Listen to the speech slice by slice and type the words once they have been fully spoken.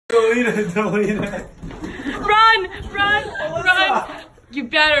Delina. Run! You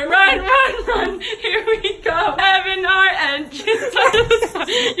better run! Here we go. Having our engines under the sun.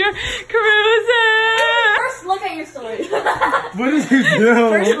 You're cruising. First, look at your story. What did you do?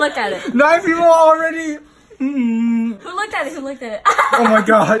 First, look at it. 9 people already. Who looked at it? Oh my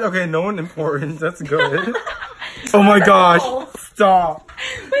god. Okay, no one important. That's good. Oh my gosh. Stop.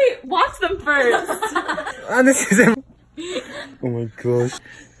 Wait, watch them first. And this is him. Oh my gosh.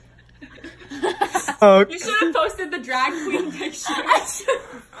 Okay. You should have posted the drag queen picture.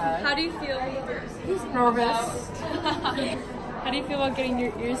 How do you feel? He's nervous. How do you feel about getting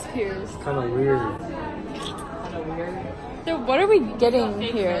your ears pierced? Kind of weird. So what are we getting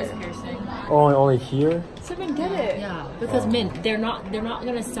here? Only here? So we get it. Yeah, because mint, they're not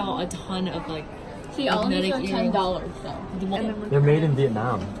gonna sell a ton of like. See, all these are $10 though. They're made in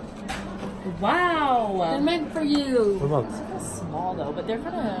Vietnam. Wow. They're meant for you. What about? It's small though, but they're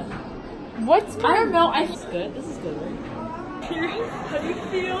kind of. What's I don't know. This is good. This is good, right? How do you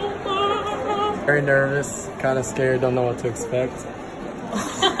feel? Very nervous, kind of scared, don't know what to expect.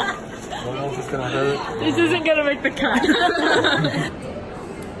 Don't know if it's gonna hurt. This isn't gonna make the cut.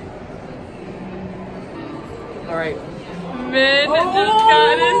 All right. Min just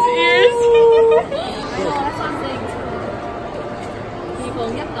got his ears.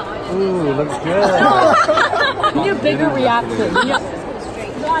 Ooh, looks good. We need a bigger reaction.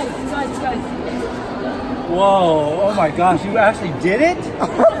 Guys. Whoa, oh my gosh, you actually did it?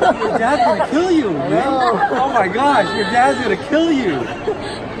 Your dad's gonna kill you, man. Oh my gosh, your dad's gonna kill you.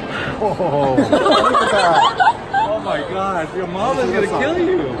 Oh, look at that. Oh my gosh, your mom is gonna kill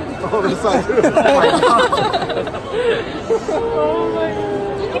you. Oh, that's not true. Oh my gosh. Oh my god.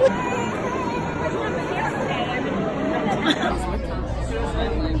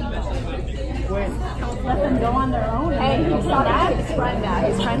 Let them go on their own. Hey, he saw that. His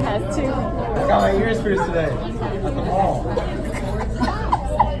friend has too. I got my ears pierced today at the mall.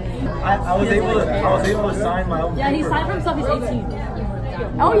 I was able to sign my own. Yeah, he signed for himself. He's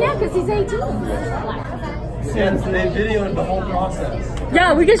 18. Oh yeah, because he's 18. And they videoed the whole process.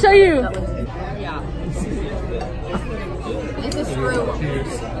 Yeah, we can show you. It's a screw.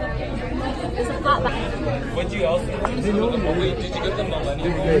 It's a flat back. What'd you also? Wait, did you get the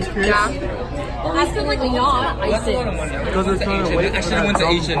millennium? Yeah. Well, that's been like not. That's a lot of money. Because they're trying to wait. I should have went to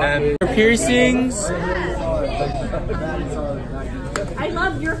H&M. Piercings. I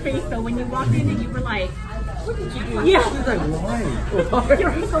love your face though when you walked in and you were like, what did you do? Yeah. She's like, why? The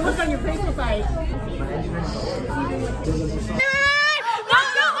look on your face was like. No,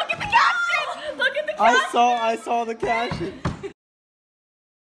 look at the caption. Look at the caption. I saw the caption.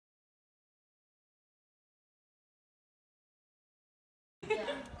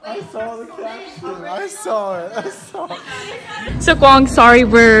 I saw the caption. I saw it. So Guang, sorry,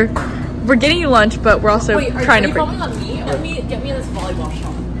 we're getting you lunch, but we're also trying to. Are you filming on me? Get me this volleyball shot.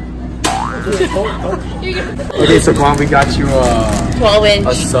 Okay, so Guang, we got you a 12-inch.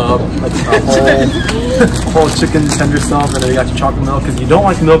 a sub, a whole chicken tender sub, and then we got you chocolate milk because you don't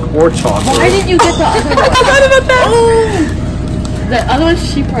like milk or chocolate. Why didn't you get the other one? I forgot about that. The other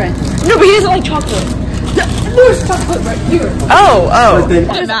one's cheaper. No, but he doesn't like chocolate. There's chocolate right here. Oh.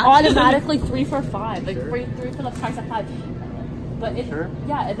 It's automatically 3 for $5. Like 3 for the price of 5. But it,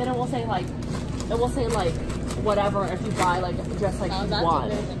 yeah, and then it will say like whatever if you buy like just like you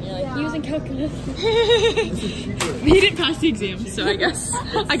want. Using calculus. He didn't pass the exam, so I guess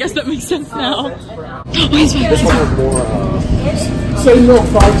that makes sense now. This one has more. Say milk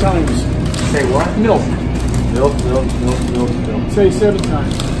 5 times. Say what? Milk. Milk. Say 7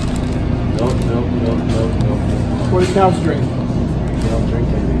 times. Milk. 20 cows drink. They don't drink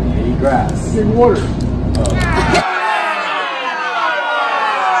anything. They eat grass. Drink water.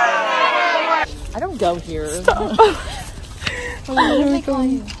 I don't go here.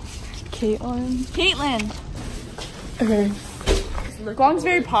 Caitlin. Okay. Guang's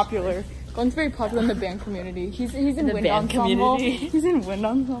very popular. Guang's very popular in the band community. He's in the wind band ensemble. community? He's in wind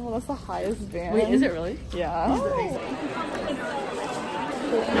ensemble. That's the highest band. Wait, is it really? Yeah.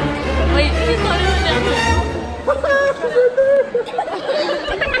 Wait, he's not even there.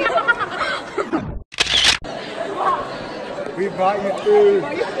 We brought you food.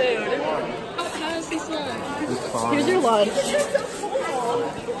 Here's your lunch.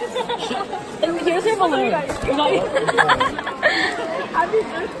 And here's your balloon. Happy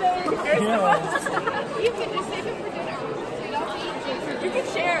birthday. You can just save it for dinner. You can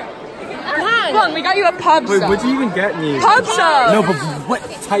share. Come on, we got you a pub sub. Wait, what'd you even get me? Pub sub. No, but what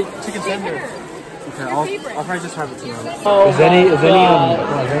type chicken tender? Okay, I'll probably just have it tomorrow. Oh, is any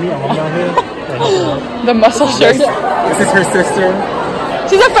alum down here? The muscle shirt. This is her sister.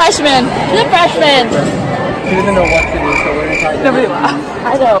 She's a freshman. She's a freshman. She doesn't know what to do, so we're gonna try to Nobody laughed. I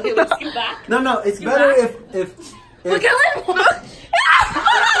know. No, it's better if Look at him.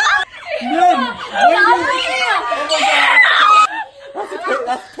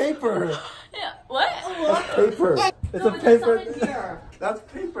 That's paper. Yeah. What? That's paper. It's a paper. That's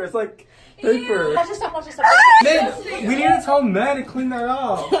paper. It's like paper. Watch this stuff. Man, we need to tell Matt to clean that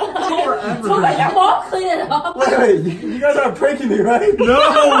up. Forever. So make your mom clean it up. Wait, you guys aren't pranking me, right?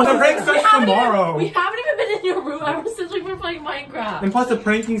 No, the prank starts tomorrow. We haven't even been in your room ever since we were playing Minecraft. And plus, the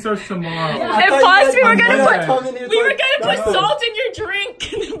pranking starts tomorrow. Yeah. And plus, we were gonna put No. salt in your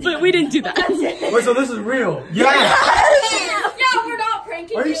drink, but we didn't do that. Wait, so this is real? Yeah. Yeah, we're not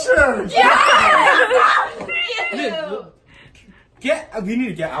pranking you. Are you sure? Yeah. We need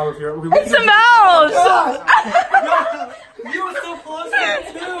to get out of here. It smells. You were so close to it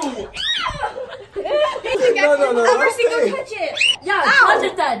too. No. Mercy, go touch it. Yeah, touch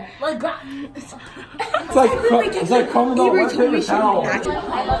it then. Like, grab. It's like coming on one paper towel.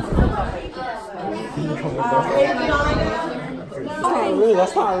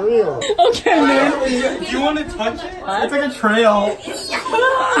 That's not real. Okay, man. Do you want to touch it? It's like a trail.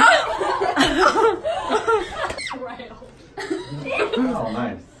 Oh,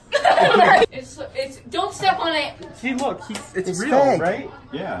 nice. It's don't step on it. See, look, it's real, fake. right?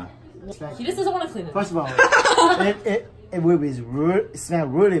 Yeah. He just doesn't want to clean it. First of all, it will be smell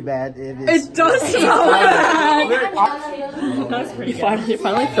really bad if it's... It does smell bad. You're finally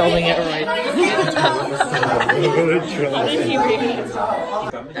filming it right. I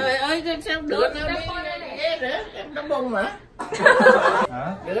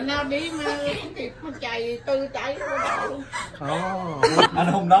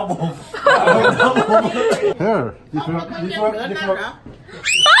don't know.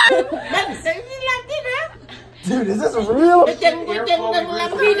 Here, dude, is this real?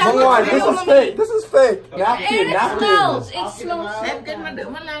 Hold on, this is fake. This is fake. Napkin. It smells. It smells.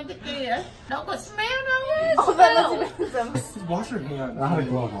 Wash your hands. I had a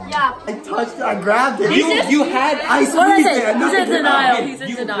glove on. Yeah. I touched it. I grabbed it. You had ice What is cream it? there. He's in denial. He's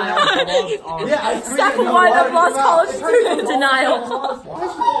in denial. Yeah, I creamed Step it. one of Lost College student in denial.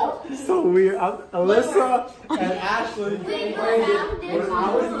 So weird. Alyssa and Ashley played it when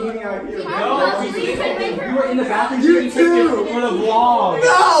I was eating out here. No, we were in the bathroom taking pictures for the vlog.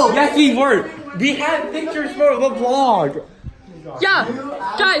 No! Yes, we were. We had pictures for the vlog. Yeah,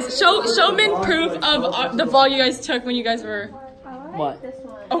 guys, show Min proof of the vlog you guys took when you guys were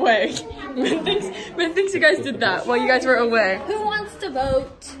away. Min thinks you guys did that while you guys were away. Who wants to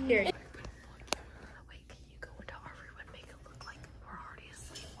vote? Here. Wait, can you go into our room and make it look like we're already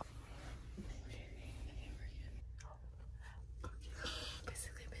asleep?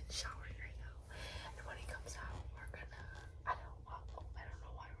 Basically, been showering right now, and when he comes out, we're gonna. I don't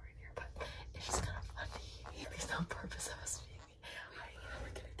know why we're in here, but it's just kind of funny. At least on purpose of us being hiding, and we're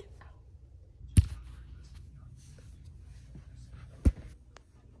gonna get out.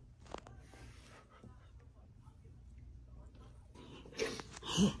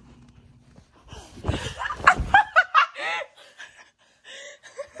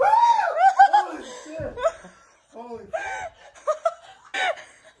 Holy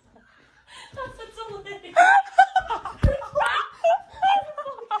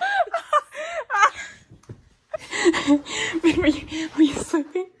Were you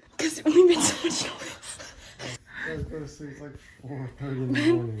sleeping? Because we made so much noise. I was going to sleep. It's like 4:30 in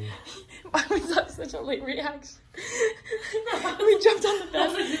the morning. Why was that such a late reaction? We jumped on the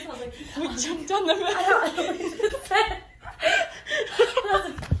bed. We jumped on the bed.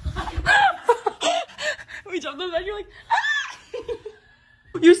 We jumped on the bed. You're like, ah!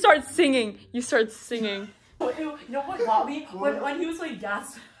 You start singing. You start singing. You know what got me? When he was like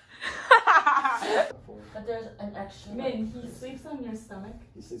gasped. But there's an extra. Min, he sleeps on your stomach.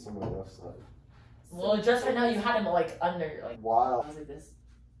 He sleeps on my left side. Well, just right now you had him like under, like. Wow. I was like this.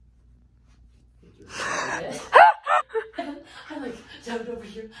 I like jumped over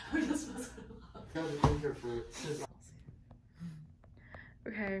here. I'm just supposed to laugh.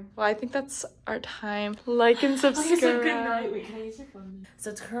 Okay, well, I think that's our time. Like and subscribe. Good night. Wait, can I use your phone?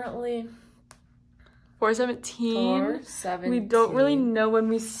 So it's currently 4:17. 4:17. We don't really know when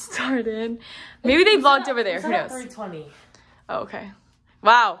we started. Maybe they vlogged over there. Who knows? 3:20. Oh, okay.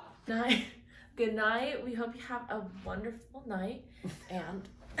 Wow. Night. Good night. We hope you have a wonderful night, and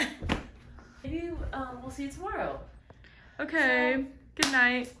maybe we'll see you tomorrow. Okay. Good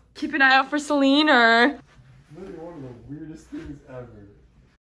night. Keep an eye out for Celine or. Literally one of the weirdest things ever.